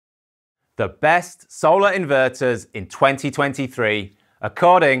The best solar inverters in 2023,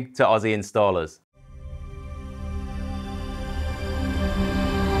 according to Aussie installers.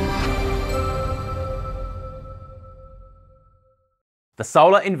 The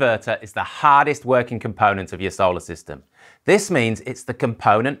solar inverter is the hardest working component of your solar system. This means it's the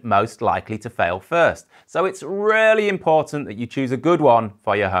component most likely to fail first, so it's really important that you choose a good one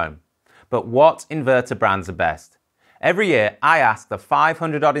for your home. But what inverter brands are best? Every year, I ask the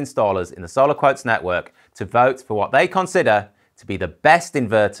 500 odd installers in the SolarQuotes network to vote for what they consider to be the best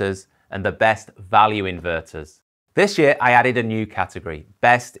inverters and the best value inverters. This year, I added a new category,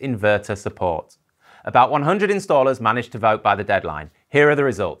 Best Inverter Support. About 100 installers managed to vote by the deadline. Here are the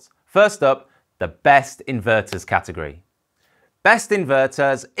results. First up, the Best Inverters category. Best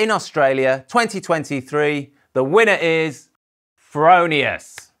Inverters in Australia 2023, the winner is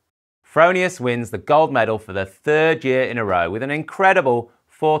Fronius. Fronius wins the gold medal for the third year in a row with an incredible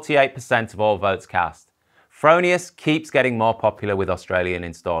 48% of all votes cast. Fronius keeps getting more popular with Australian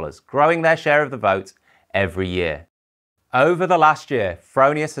installers, growing their share of the vote every year. Over the last year,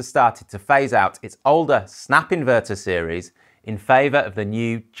 Fronius has started to phase out its older Snap Inverter series in favour of the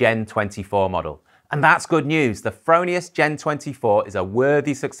new Gen 24 model. And that's good news. The Fronius Gen 24 is a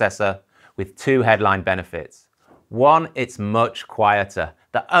worthy successor with two headline benefits. One, it's much quieter.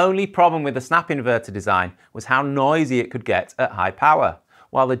 The only problem with the Snap Inverter design was how noisy it could get at high power.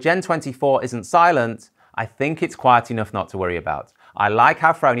 While the Gen 24 isn't silent, I think it's quiet enough not to worry about. I like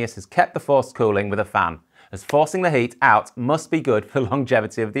how Fronius has kept the forced cooling with a fan, as forcing the heat out must be good for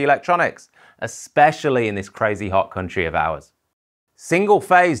longevity of the electronics, especially in this crazy hot country of ours.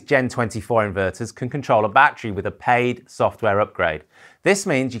 Single-phase Gen 24 inverters can control a battery with a paid software upgrade. This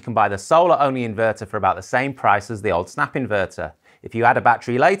means you can buy the solar-only inverter for about the same price as the old Snap Inverter. If you add a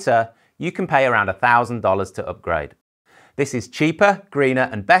battery later, you can pay around $1,000 to upgrade. This is cheaper, greener,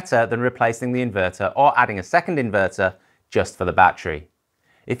 and better than replacing the inverter or adding a second inverter just for the battery.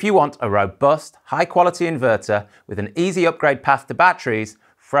 If you want a robust, high-quality inverter with an easy upgrade path to batteries,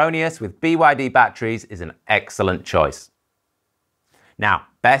 Fronius with BYD batteries is an excellent choice. Now,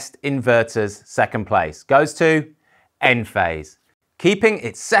 Best Inverters second place goes to Enphase. Keeping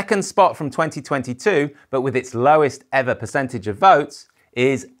its second spot from 2022, but with its lowest ever percentage of votes,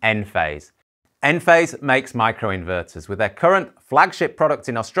 is Enphase. Enphase makes microinverters, with their current flagship product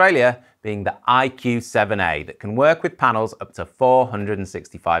in Australia being the IQ7A that can work with panels up to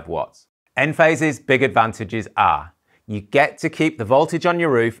 465 watts. Enphase's big advantages are: you get to keep the voltage on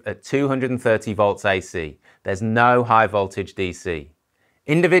your roof at 230 volts AC. There's no high voltage DC.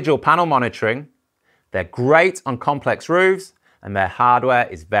 Individual panel monitoring, they're great on complex roofs, and their hardware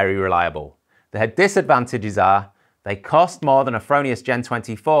is very reliable. Their disadvantages are they cost more than a Fronius Gen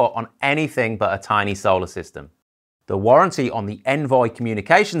 24 on anything but a tiny solar system. The warranty on the Envoy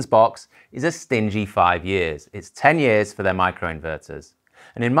communications box is a stingy 5 years. It's 10 years for their microinverters.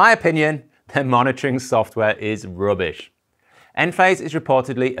 And in my opinion, their monitoring software is rubbish. Enphase is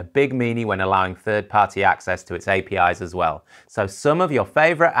reportedly a big meanie when allowing third-party access to its APIs as well, so some of your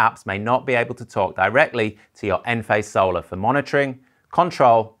favourite apps may not be able to talk directly to your Enphase Solar for monitoring,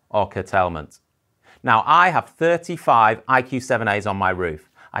 control, or curtailment. Now, I have 35 IQ7As on my roof.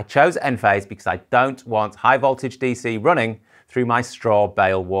 I chose Enphase because I don't want high-voltage DC running through my straw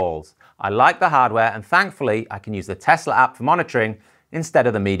bale walls. I like the hardware, and thankfully, I can use the Tesla app for monitoring instead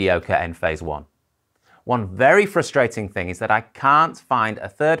of the mediocre Enphase One. One very frustrating thing is that I can't find a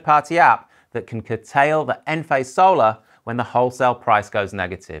third-party app that can curtail the Enphase Solar when the wholesale price goes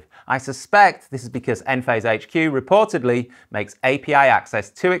negative. I suspect this is because Enphase HQ reportedly makes API access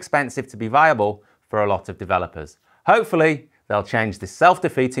too expensive to be viable for a lot of developers. Hopefully, they'll change this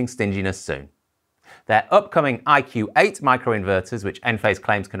self-defeating stinginess soon. Their upcoming IQ8 microinverters, which Enphase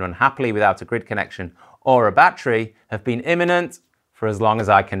claims can run happily without a grid connection or a battery, have been imminent for as long as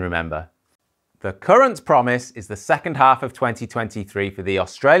I can remember. The current promise is the second half of 2023 for the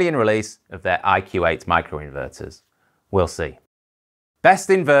Australian release of their IQ8 microinverters. We'll see. Best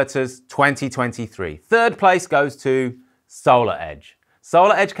Inverters 2023. Third place goes to SolarEdge.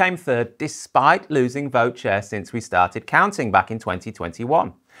 SolarEdge came third despite losing vote share since we started counting back in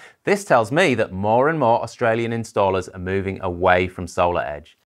 2021. This tells me that more and more Australian installers are moving away from SolarEdge.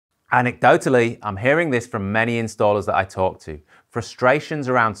 Anecdotally, I'm hearing this from many installers that I talk to. Frustrations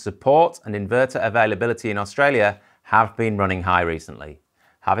around support and inverter availability in Australia have been running high recently.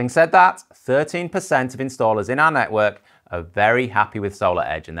 Having said that, 13% of installers in our network are very happy with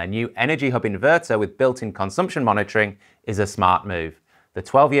SolarEdge, and their new Energy Hub inverter with built-in consumption monitoring is a smart move. The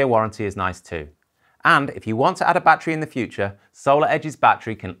 12-year warranty is nice too. And if you want to add a battery in the future, SolarEdge's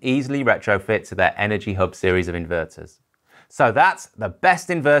battery can easily retrofit to their Energy Hub series of inverters. So that's the best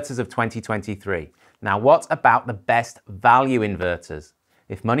inverters of 2023. Now what about the best value inverters?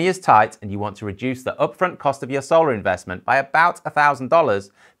 If money is tight and you want to reduce the upfront cost of your solar investment by about $1,000,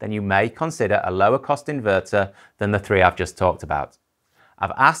 then you may consider a lower cost inverter than the three I've just talked about.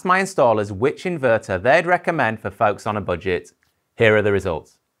 I've asked my installers which inverter they'd recommend for folks on a budget. Here are the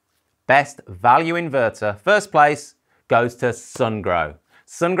results. Best value inverter, first place, goes to SunGrow.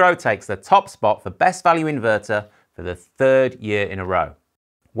 SunGrow takes the top spot for best value inverter for the third year in a row.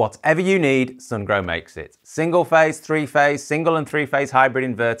 Whatever you need, SunGrow makes it. Single phase, three-phase, single and three-phase hybrid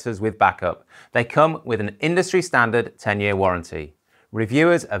inverters with backup. They come with an industry standard 10-year warranty.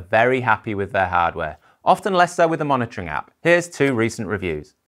 Reviewers are very happy with their hardware, often less so with the monitoring app. Here's 2 recent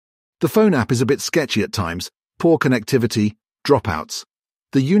reviews. The phone app is a bit sketchy at times, poor connectivity, dropouts.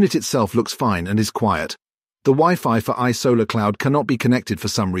 The unit itself looks fine and is quiet. The Wi-Fi for iSolar Cloud cannot be connected for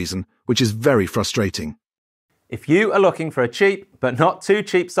some reason, which is very frustrating. If you are looking for a cheap, but not too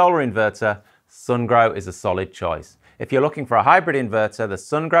cheap solar inverter, SunGrow is a solid choice. If you're looking for a hybrid inverter, the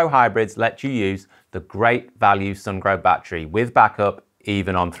SunGrow hybrids let you use the great value SunGrow battery with backup,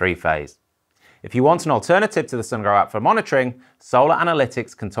 even on 3-phase. If you want an alternative to the SunGrow app for monitoring, Solar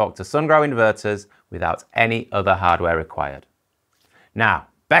Analytics can talk to SunGrow inverters without any other hardware required. Now,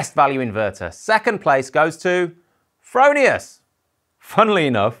 best value inverter, second place goes to Fronius. Funnily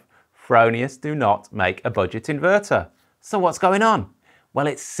enough, Fronius do not make a budget inverter. So what's going on? Well,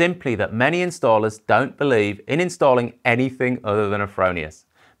 it's simply that many installers don't believe in installing anything other than a Fronius.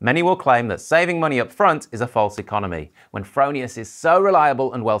 Many will claim that saving money up front is a false economy, when Fronius is so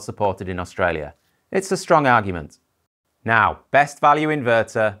reliable and well supported in Australia. It's a strong argument. Now, best value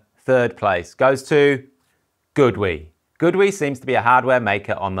inverter, third place, goes to GoodWe. GoodWe seems to be a hardware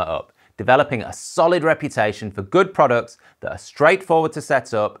maker on the up, developing a solid reputation for good products that are straightforward to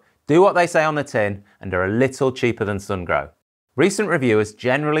set up, do what they say on the tin, and are a little cheaper than SunGrow. Recent reviewers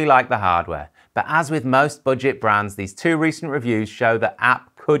generally like the hardware, but as with most budget brands, these 2 recent reviews show the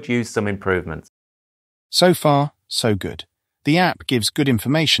app could use some improvements. So far, so good. The app gives good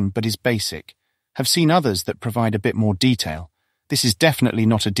information but is basic. Have seen others that provide a bit more detail. This is definitely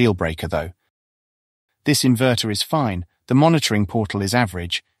not a deal breaker though. This inverter is fine, the monitoring portal is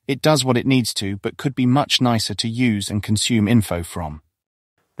average, it does what it needs to but could be much nicer to use and consume info from.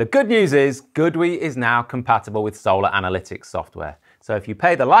 The good news is GoodWe is now compatible with Solar Analytics software. So if you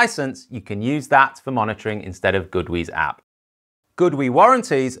pay the license, you can use that for monitoring instead of GoodWe's app. GoodWe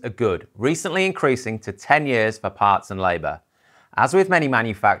warranties are good, recently increasing to 10 years for parts and labour. As with many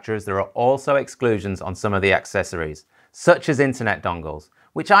manufacturers, there are also exclusions on some of the accessories, such as internet dongles,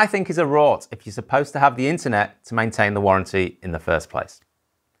 which I think is a rort if you're supposed to have the internet to maintain the warranty in the first place.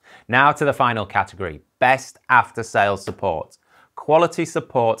 Now to the final category, best after-sales support. Quality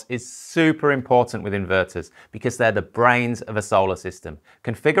support is super important with inverters because they're the brains of a solar system.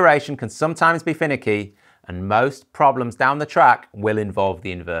 Configuration can sometimes be finicky, and most problems down the track will involve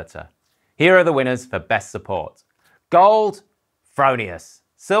the inverter. Here are the winners for best support. Gold, Fronius.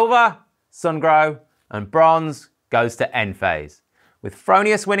 Silver, SunGrow. And bronze goes to Enphase. With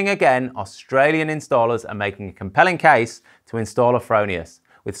Fronius winning again, Australian installers are making a compelling case to install a Fronius,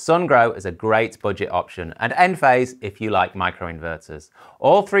 with SunGrow as a great budget option, and Enphase if you like microinverters.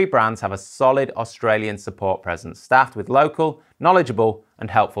 All 3 brands have a solid Australian support presence, staffed with local, knowledgeable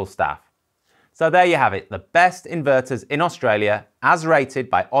and helpful staff. So there you have it, the best inverters in Australia as rated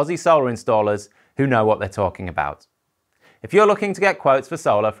by Aussie solar installers who know what they're talking about. If you're looking to get quotes for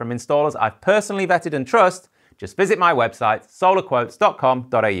solar from installers I've personally vetted and trust, just visit my website,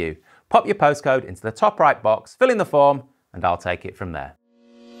 solarquotes.com.au. Pop your postcode into the top right box, fill in the form, and I'll take it from there.